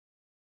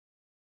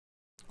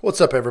What's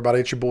up,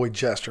 everybody? It's your boy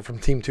Jester from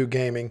Team2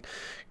 Gaming,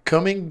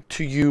 coming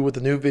to you with a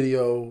new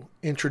video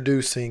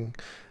introducing,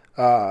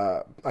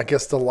 I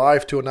guess, the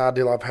life to an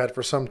ideal I've had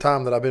for some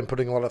time that I've been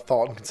putting a lot of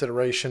thought and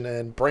consideration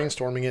and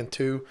brainstorming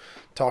into,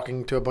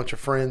 talking to a bunch of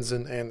friends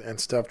and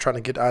stuff, trying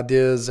to get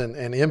ideas and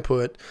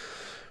input.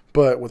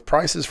 But with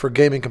prices for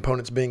gaming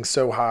components being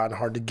so high and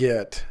hard to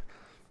get,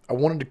 I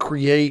wanted to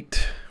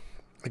create,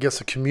 I guess,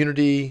 a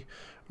community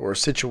or a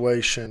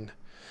situation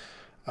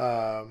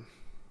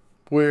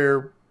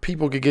where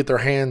people could get their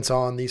hands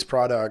on these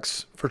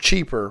products for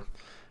cheaper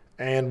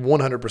and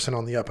 100%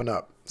 on the up and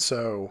up.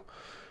 So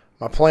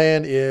my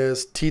plan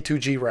is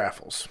T2G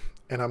Raffles,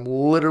 and I'm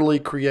literally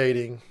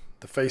creating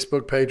the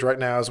Facebook page right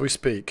now as we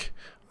speak.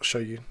 I'll show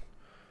you.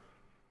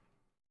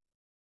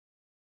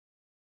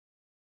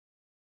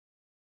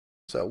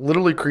 So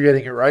literally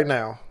creating it right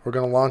now. We're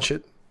going to launch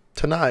it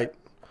tonight.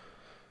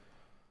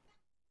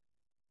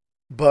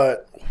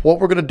 But what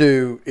we're going to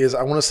do is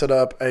I want to set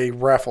up a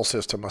raffle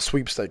system, a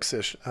sweepstakes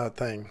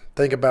thing.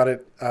 Think about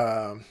it.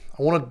 I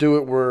want to do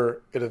it where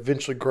it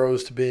eventually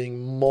grows to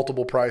being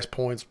multiple price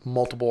points,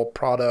 multiple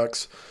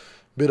products.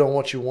 Bid on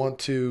what you want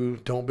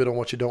to. Don't bid on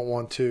what you don't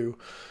want to.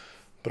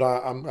 But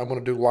I'm going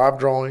to do live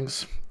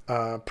drawings.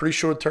 Pretty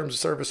sure the terms of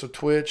service of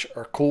Twitch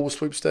are cool with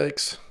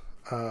sweepstakes.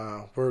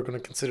 We're going to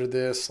consider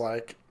this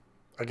like,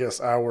 I guess,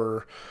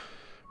 our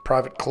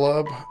private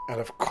club. And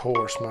of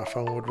course, my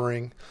phone would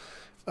ring.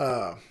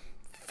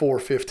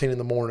 4:15 in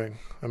the morning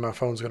and my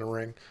phone's going to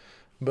ring.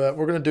 But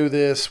we're going to do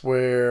this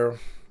where,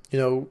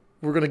 we're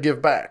going to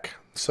give back.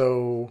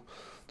 So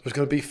there's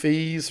going to be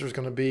fees, there's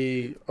going to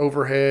be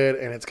overhead,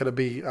 and it's going to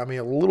be, a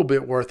little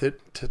bit worth it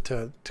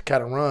to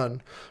kind of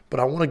run. But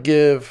I want to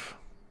give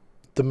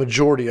the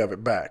majority of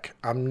it back.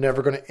 I'm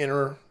never going to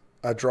enter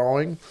a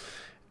drawing,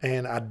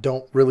 and I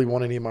don't really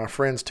want any of my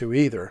friends to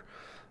either.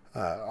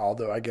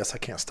 Although I guess I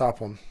can't stop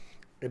them.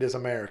 It is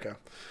America.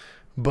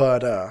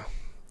 But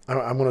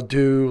I'm going to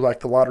do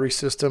like the lottery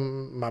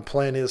system. My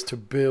plan is to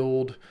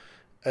build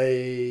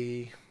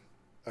a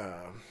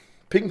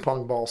ping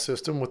pong ball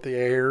system with the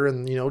air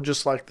and,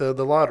 just like the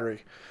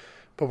lottery.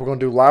 But we're going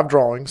to do live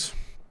drawings.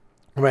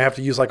 I may have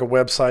to use like a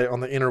website on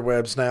the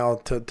interwebs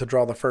now to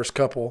draw the first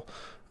couple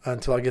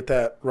until I get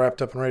that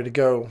wrapped up and ready to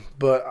go.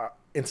 But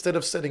instead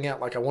of setting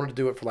out, like I wanted to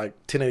do it for like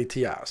 1080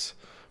 Ti's,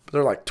 but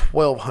they're like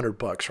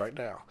 $1,200 right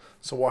now.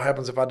 So what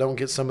happens if I don't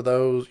get some of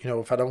those,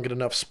 if I don't get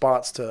enough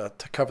spots to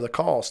cover the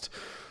cost?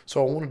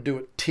 So I want to do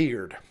it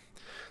tiered.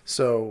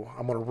 So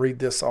I'm going to read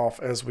this off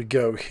as we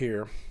go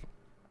here.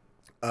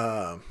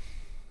 You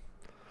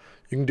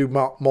can do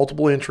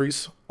multiple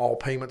entries. All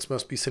payments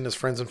must be sent as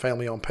friends and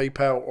family on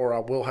PayPal, or I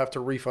will have to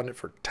refund it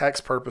for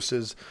tax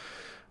purposes.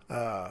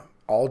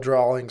 All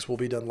drawings will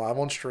be done live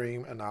on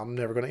stream, and I'm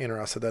never going to enter.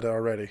 I said that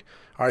already.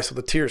 All right, so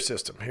the tier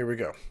system. Here we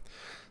go.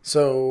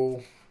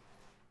 So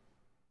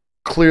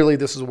clearly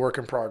this is a work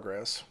in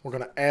progress. We're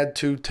going to add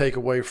to, take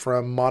away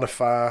from,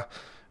 modify,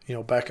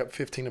 back up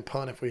 15 and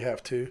punt if we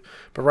have to.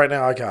 But right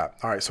now all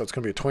right, so it's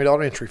going to be a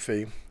 $20 entry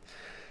fee.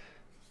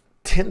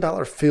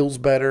 $10 feels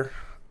better,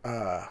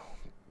 but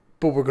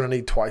we're going to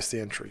need twice the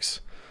entries.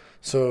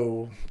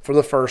 So for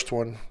the first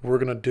one, we're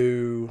going to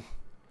do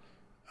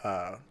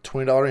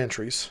 $20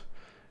 entries.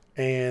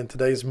 And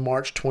today's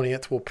March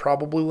 20th. We'll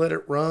probably let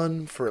it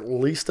run for at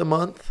least a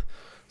month.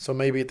 So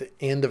maybe at the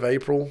end of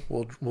April,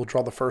 we'll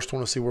draw the first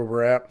one to see where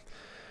we're at.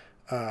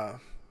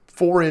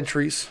 4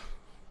 entries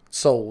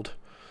sold.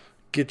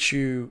 Get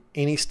you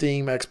any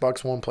Steam,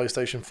 Xbox One,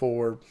 PlayStation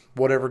 4,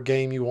 whatever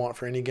game you want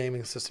for any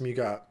gaming system you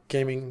got.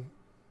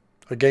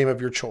 A game of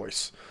your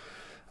choice.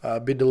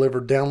 Be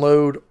delivered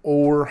download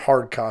or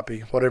hard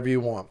copy, whatever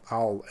you want.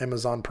 I'll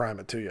Amazon Prime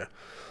it to you.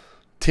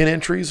 10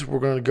 entries. We're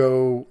going to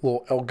go a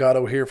little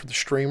Elgato here for the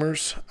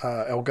streamers.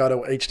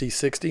 Elgato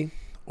HD60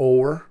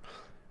 or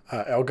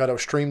Elgato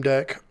Stream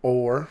Deck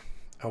or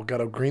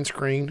Elgato Green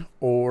Screen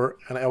or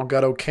an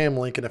Elgato Cam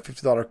Link and a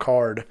 $50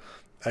 card.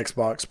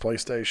 Xbox,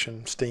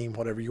 PlayStation, Steam,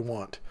 whatever you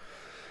want.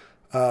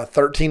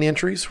 13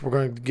 entries. We're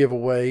going to give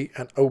away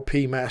an OP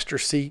Master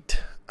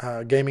Seat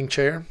gaming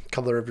chair,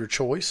 color of your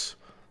choice.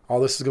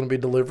 All this is going to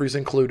be deliveries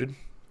included.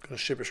 Going to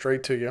ship it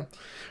straight to you.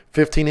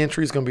 15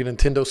 entries going to be a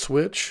Nintendo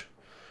Switch.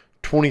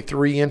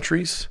 23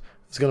 entries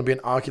is going to be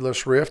an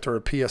Oculus Rift or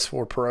a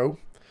PS4 Pro.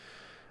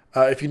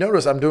 If you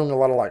notice, I'm doing a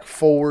lot of like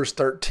 4s,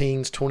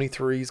 13s,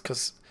 23s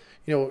because,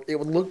 it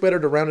would look better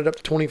to round it up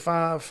to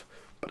 25.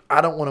 But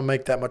I don't want to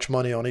make that much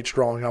money on each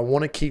drawing. I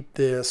want to keep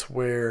this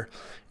where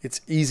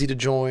it's easy to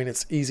join,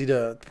 it's easy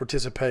to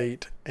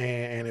participate,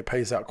 and it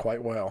pays out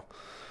quite well.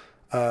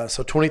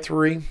 So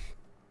 23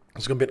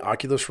 is going to be an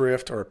Oculus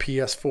Rift or a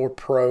PS4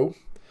 Pro.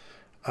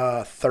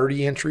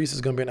 30 entries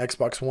is going to be an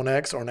Xbox One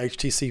X or an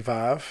HTC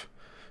Vive.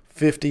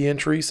 50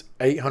 entries,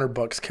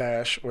 $800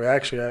 cash. Or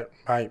actually,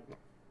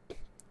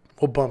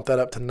 we'll bump that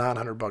up to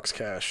 $900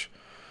 cash.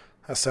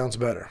 That sounds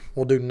better.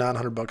 We'll do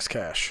 $900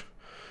 cash.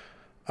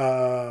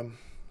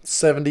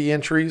 70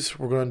 entries,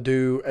 we're going to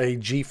do a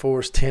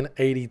GeForce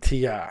 1080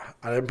 Ti. I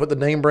didn't put the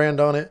name brand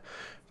on it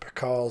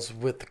because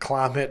with the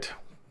climate,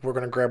 we're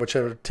going to grab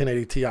whichever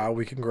 1080 Ti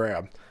we can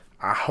grab.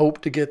 I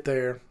hope to get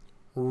there.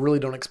 Really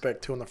don't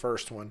expect to on the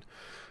first one.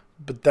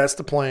 But that's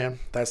the plan.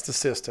 That's the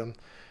system.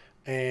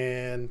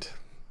 And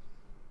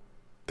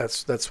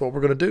that's what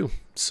we're going to do.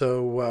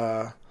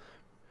 So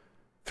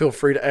feel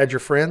free to add your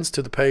friends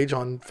to the page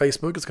on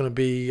Facebook. It's going to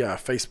be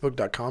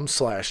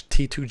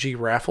facebook.com/T2G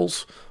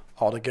Raffles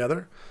all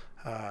together.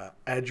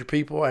 Add your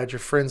people, add your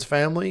friends,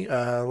 family.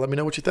 Let me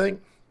know what you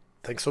think.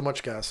 Thanks so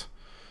much, guys.